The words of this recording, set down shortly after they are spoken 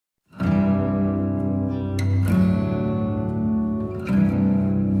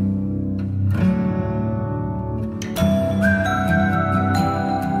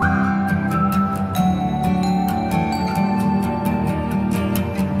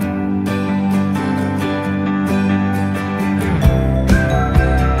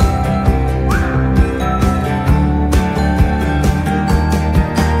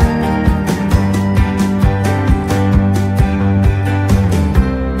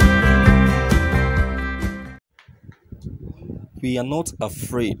We are not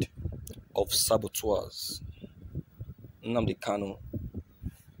afraid of saboteurs, Nnamdi Kanu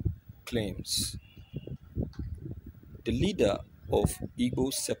claims. The leader of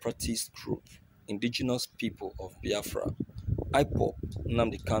Igbo separatist group, Indigenous People of Biafra, IPOB,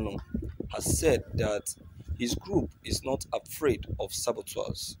 Nnamdi Kanu, has said that his group is not afraid of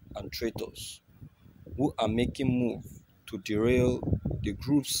saboteurs and traitors who are making moves to derail the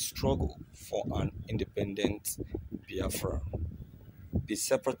group's struggle for an independent Biafra. The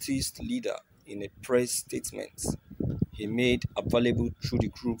separatist leader, in a press statement he made available through the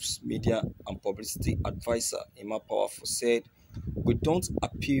group's media and publicity advisor, Emma Powerful, said, "We don't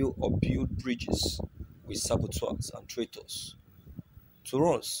appeal or build bridges with saboteurs and traitors. To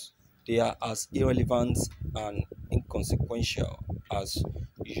us, they are as irrelevant and inconsequential as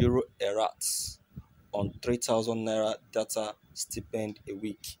Euro errats on 3,000 naira data stipend a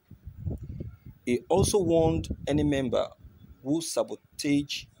week." He also warned any member who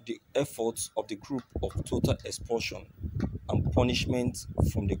sabotage the efforts of the group of total expulsion and punishment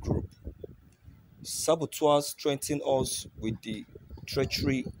from the group. Saboteurs threaten us with the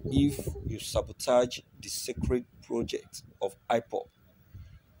treachery if you sabotage the sacred project of IPOP.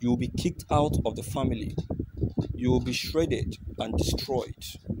 You will be kicked out of the family. You will be shredded and destroyed,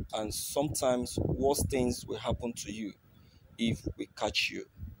 and sometimes worse things will happen to you if we catch you.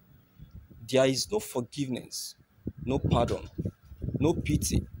 There is no forgiveness, no pardon, no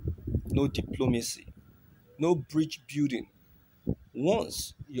pity, no diplomacy, no bridge building.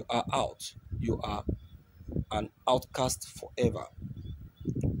 Once you are out, you are an outcast forever.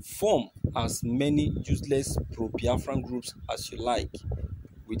 Form as many useless pro-Biafran groups as you like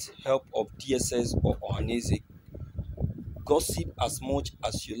with help of DSS or Ohanese. Gossip as much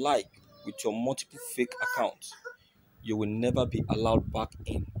as you like with your multiple fake accounts. You will never be allowed back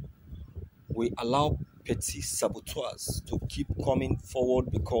in. We allow petty saboteurs to keep coming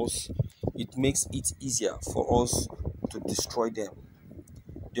forward because it makes it easier for us to destroy them.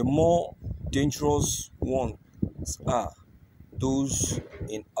 The more dangerous ones are those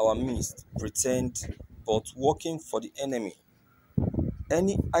in our midst pretend but working for the enemy.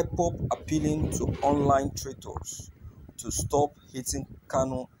 Any IPOP appealing to online traitors to stop hating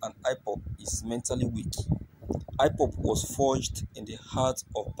Kanu and IPOP is mentally weak. IPOP was forged in the heart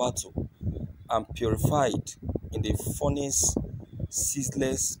of battle and purified in the furnace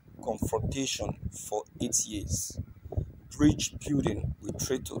ceaseless confrontation for 8 years. Bridge building with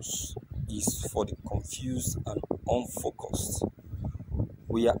traitors is for the confused and unfocused.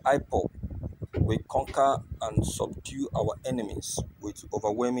 We are IPOP. We conquer and subdue our enemies with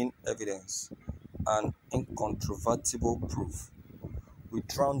overwhelming evidence and incontrovertible proof. We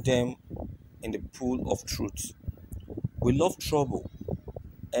drown them in the pool of truth. We love trouble,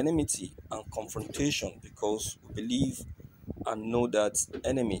 enmity, and confrontation because we believe and know that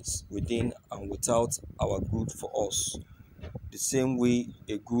enemies within and without are good for us. The same way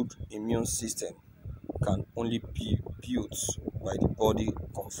a good immune system can only be built by the body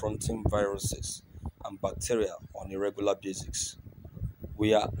confronting viruses and bacteria on a regular basis.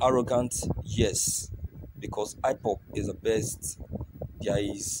 We are arrogant, yes, because IPOP is the best there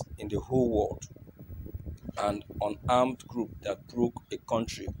is in the whole world, an unarmed group that broke a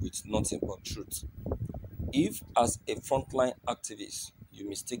country with nothing but truth. If, as a frontline activist, you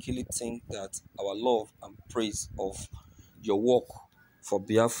mistakenly think that our love and praise of your work for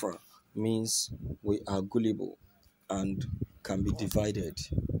Biafra means we are gullible and can be divided,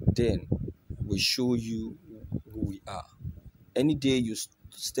 then we show you who we are. Any day you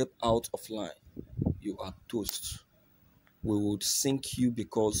step out of line, you are toast. We would sink you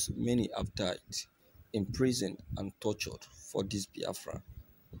because many have died, imprisoned and tortured for this Biafra.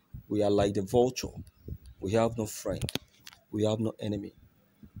 We are like the vulture. We have no friend. We have no enemy.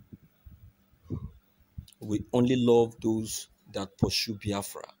 We only love those that pursue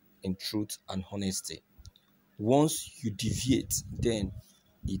Biafra in truth and honesty. Once you deviate, then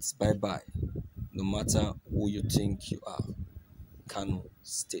it's bye-bye, no matter who you think you are, Kanu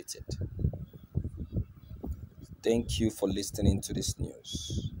stated. Thank you for listening to this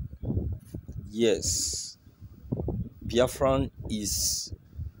news. Yes, Biafran is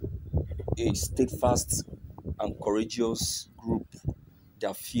a steadfast and courageous group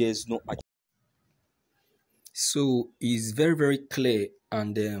that fears no attack. So it's very, very clear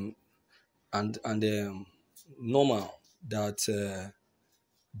and normal that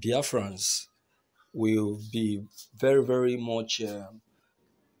Biafrans will be very, very much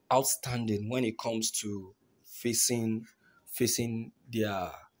outstanding when it comes to facing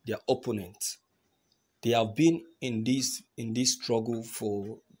their opponent. They have been in this struggle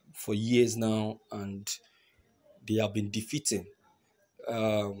for years now, and they have been defeating.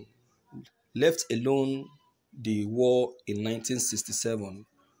 Um, Left alone the war in 1967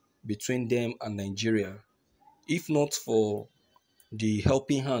 between them and Nigeria, if not for the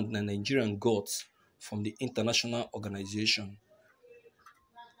helping hand that Nigerian got from the international organization,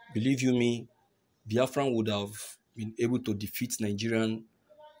 believe you me, Biafran would have been able to defeat Nigerian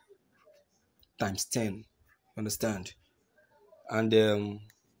times 10. Understand? And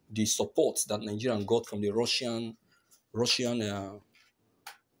the support that Nigerian got from the Russian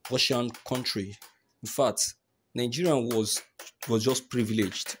Russian country. In fact, Nigeria was just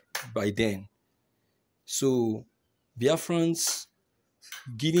privileged by then. So Biafrans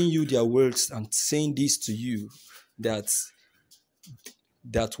giving you their words and saying this to you, that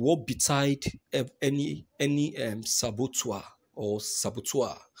what betide any saboteur or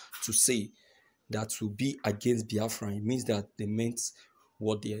saboteur to say that will be against Biafra, it means that they meant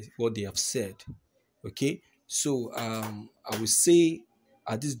what they have said. Okay, so I will say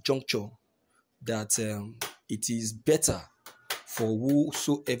at this juncture that it is better for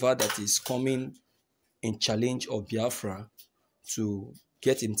whosoever that is coming in challenge of Biafra to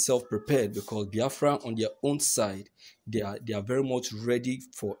get himself prepared, because Biafra on their own side, they are very much ready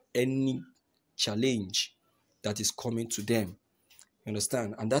for any challenge that is coming to them. You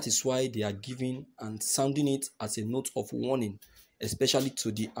understand? And that is why they are giving and sounding it as a note of warning, especially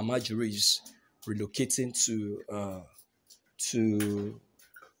to the Amajuris relocating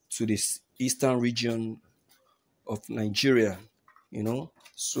to this eastern region of Nigeria. You know,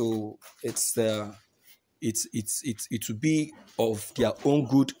 so it will be of their own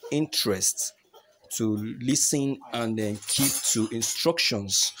good interest to listen and then keep to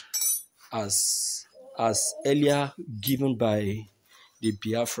instructions as earlier given by the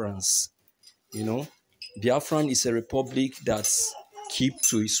Biafrans. You know, Biafran is a republic that keep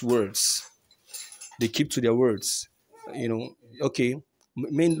to its words. They keep to their words. You know, okay.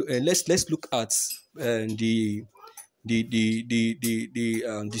 Let's look at the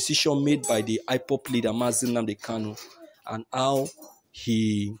decision made by the IPOP leader Nnamdi Kanu, and how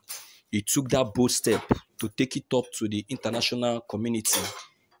he took that bold step to take it up to the international community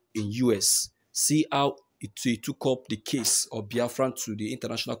in US. See how he took up the case of Biafran to the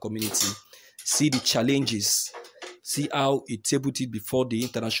international community. See the challenges. See how he tabled it before the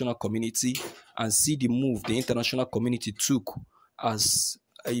international community, and see the move the international community took as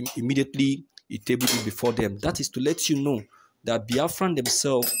immediately he tabled it before them. That is to let you know that Biafran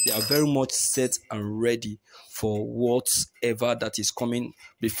themselves, they are very much set and ready for whatever that is coming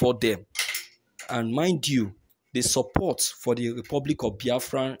before them. And mind you, the support for the Republic of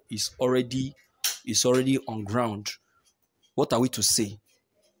Biafra is already on ground. What are we to say?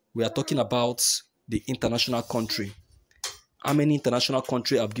 We are talking about the international country. How many international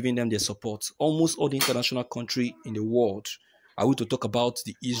countries have given them their support? Almost all the international countries in the world. Are we to talk about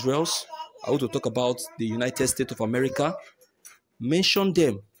the Israels? Are we to talk about the United States of America? Mention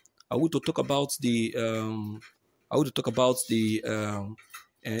them. Are we to talk about the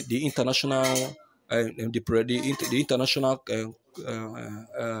international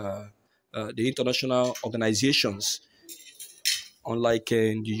the international organizations, unlike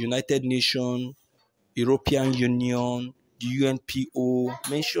the United Nations, European Union, the UNPO?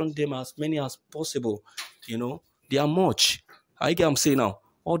 Mention them as many as possible. You know, they are much. I get what I'm saying now.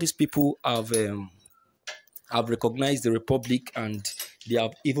 All these people have recognized the republic, and they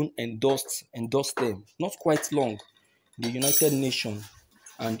have even endorsed them. Not quite long, the United Nations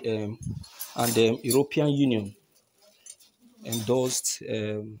and European Union endorsed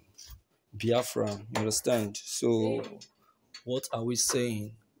Biafra. You understand? So what are we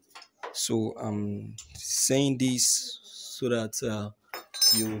saying? So I'm saying this so that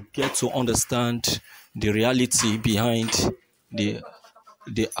you get to understand the reality behind the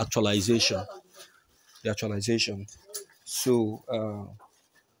actualization. The actualization. So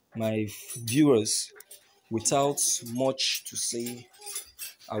my viewers, without much to say,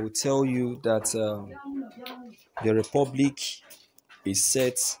 I will tell you that the Republic is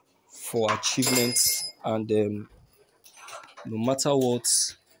set for achievements, and no matter what,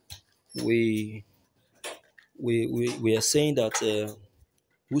 we are saying that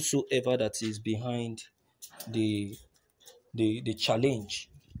whosoever that is behind the challenge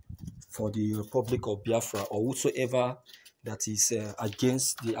for the Republic of Biafra, or whosoever that is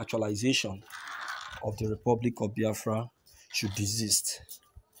against the actualization of the Republic of Biafra, should desist.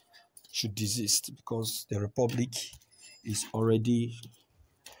 Because the Republic is already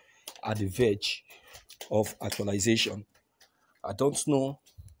at the verge of actualization. I don't know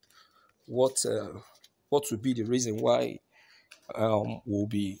what will be the reason why we'll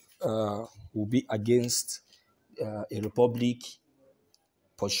be against a republic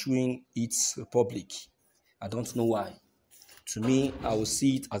pursuing its republic. I don't know why. To me, I will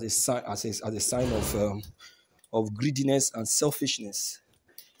see it as a sign, as a sign of greediness and selfishness.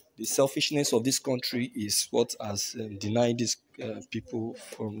 The selfishness of this country is what has denied these people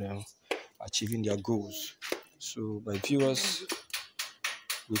from achieving their goals. So, my viewers,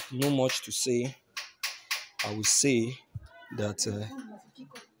 with no much to say, I will say that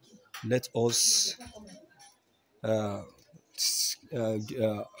let us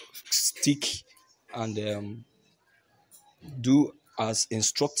stick and do as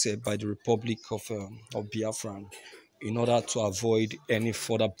instructed by the Republic of Biafra in order to avoid any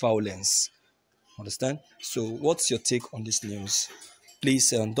further violence. Understand? So, what's your take on this news?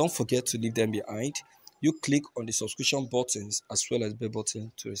 Please don't forget to leave them behind. You click on the subscription buttons as well as bell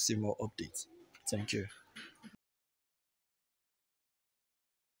button to receive more updates. Thank you.